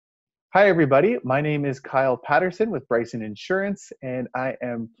Hi, everybody. My name is Kyle Patterson with Bryson Insurance, and I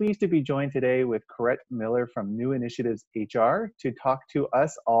am pleased to be joined today with Corette Miller from New Initiatives HR to talk to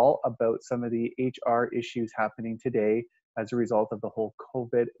us all about some of the HR issues happening today as a result of the whole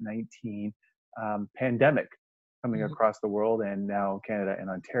COVID-19 pandemic coming Mhm. across the world and now Canada and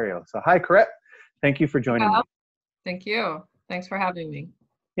Ontario. So hi, Corette. Thank you for joining Well, me. thank you. Thanks for having me.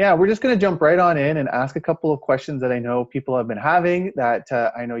 Yeah, we're just going to jump right on in and ask a couple of questions that I know people have been having that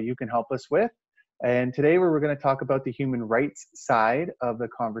I know you can help us with. And today we're going to talk about the human rights side of the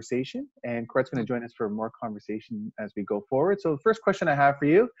conversation. And Corette's going to join us for more conversation as we go forward. So the first question I have for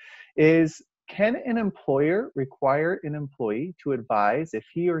you is, can an employer require an employee to advise if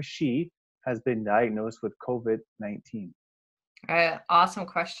he or she has been diagnosed with COVID-19? Awesome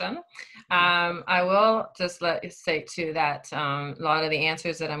question. I will just let you say too that a lot of the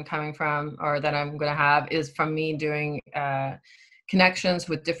answers that I'm coming from or that I'm going to have is from me doing connections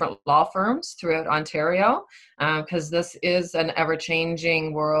with different law firms throughout Ontario, because this is an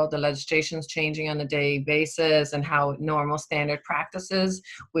ever-changing world. The legislation's changing on a daily basis, and how normal standard practices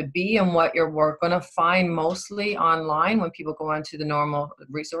would be, and what we're going to find mostly online when people go onto the normal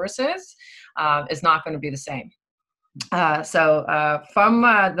resources is not going to be the same. From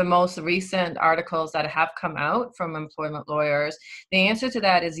the most recent articles that have come out from employment lawyers, the answer to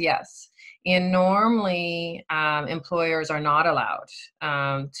that is yes. And normally, employers are not allowed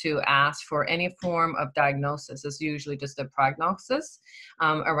to ask for any form of diagnosis. It's usually just a prognosis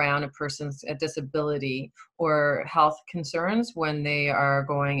around a person's disability or health concerns when they are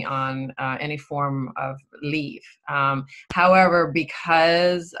going on any form of leave. However,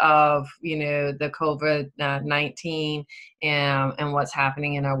 because of the COVID-19 and what's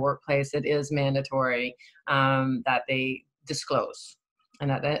happening in our workplace, it is mandatory that they disclose, and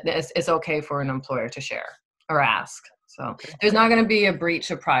that it's okay for an employer to share or ask. So Okay. there's not going to be a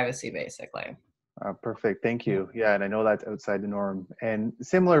breach of privacy, basically. Perfect. Thank you. Yeah, and I know that's outside the norm. And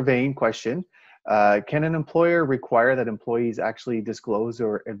similar vein question, can an employer require that employees actually disclose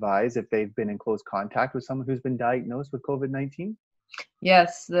or advise if they've been in close contact with someone who's been diagnosed with COVID-19?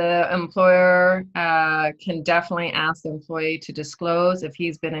 Yes, the employer can definitely ask the employee to disclose if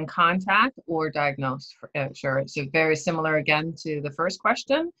he's been in contact or diagnosed. Sure, so very similar again to the first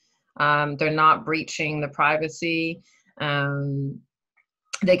question. They're not breaching the privacy.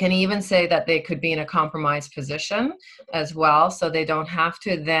 They can even say that they could be in a compromised position as well, so they don't have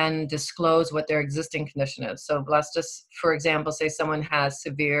to then disclose what their existing condition is. So let's just, for example, say someone has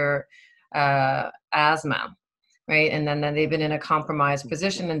severe asthma, right? And then they've been in a compromised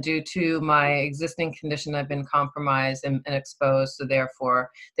position, and due to my existing condition, I've been compromised and exposed. So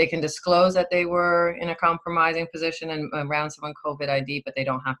therefore, they can disclose that they were in a compromising position and around someone COVID ID, but they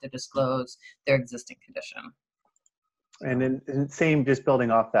don't have to disclose their existing condition. And then same, just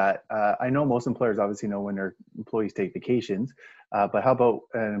building off that, I know most employers obviously know when their employees take vacations, but how about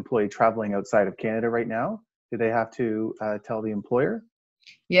an employee traveling outside of Canada right now? Do they have to tell the employer?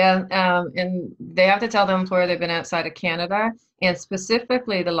 Yeah, and they have to tell the employer they've been outside of Canada, and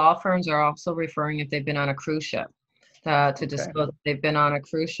specifically the law firms are also referring if they've been on a cruise ship to Okay. disclose if they've been on a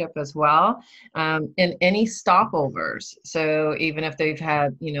cruise ship as well, and any stopovers. So even if they've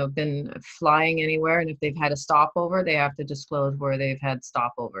had, been flying anywhere, and if they've had a stopover, they have to disclose where they've had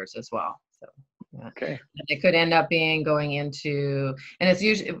stopovers as well. So. Yeah. Okay. It could end up being going into, and it's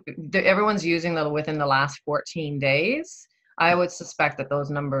usually, everyone's using them within the last 14 days. I would suspect that those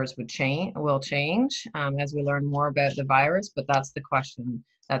numbers will change as we learn more about the virus, but that's the question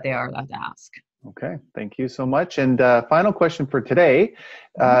that they are allowed to ask. Okay. Thank you so much. And final question for today.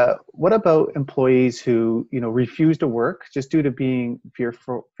 What about employees who, refuse to work just due to being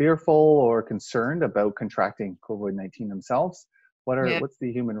fearful or concerned about contracting COVID-19 themselves? Yeah. What's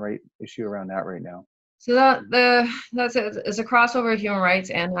the human right issue around that right now? So it's a crossover of human rights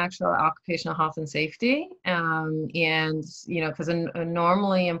and actual occupational health and safety. And, because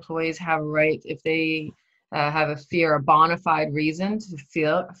normally employees have a right if they have a bona fide reason to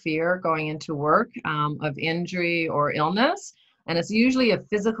feel fear going into work of injury or illness. And it's usually a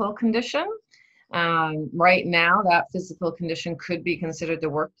physical condition. Right now, that physical condition could be considered the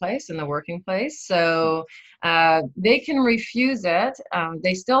workplace and the working place. So they can refuse it.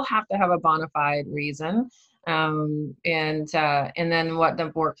 They still have to have a bona fide reason. And then what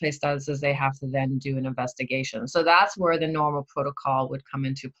the workplace does is they have to then do an investigation. So that's where the normal protocol would come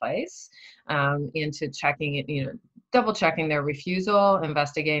into place, into checking it, double checking their refusal,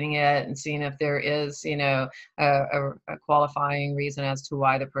 investigating it, and seeing if there is, a qualifying reason as to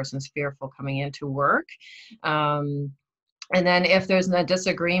why the person's fearful coming into work. And then if there's a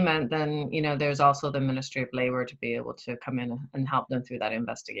disagreement, then, you know, there's also the Ministry of Labor to be able to come in and help them through that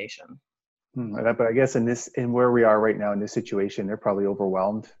investigation. But I guess in where we are right now in this situation, they're probably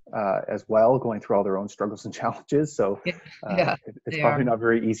overwhelmed as well, going through all their own struggles and challenges. So Yeah, it's probably not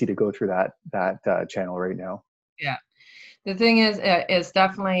very easy to go through that channel right now. Yeah. The thing is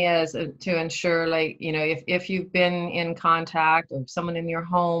definitely is to ensure, like, you know, if you've been in contact, or if someone in your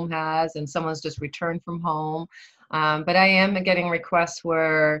home has, and someone's just returned from home. But I am getting requests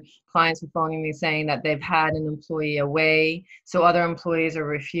where clients are phoning me saying that they've had an employee away. So other employees are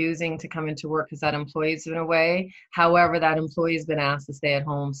refusing to come into work because that employee's been away. However, that employee's been asked to stay at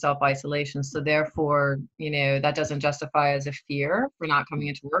home, self-isolation. So therefore, you know, that doesn't justify as a fear for not coming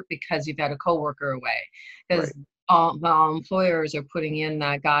into work because you've had a coworker away. Because Right. all employers are putting in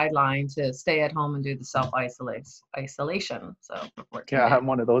that guideline to stay at home and do the self-isolation. So 14 Yeah, days. I'm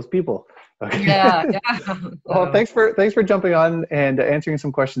one of those people. Okay. Yeah. Well, So, thanks for jumping on and answering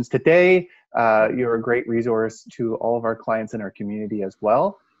some questions today. You're a great resource to all of our clients in our community as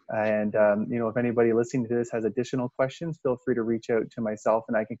well. And you know, if anybody listening to this has additional questions, feel free to reach out to myself,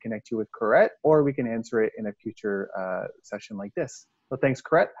 and I can connect you with Corette, or we can answer it in a future session like this. So thanks,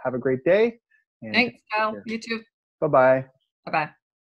 Corette. Have a great day. And thanks, Kyle. You too. bye-bye. Bye-bye.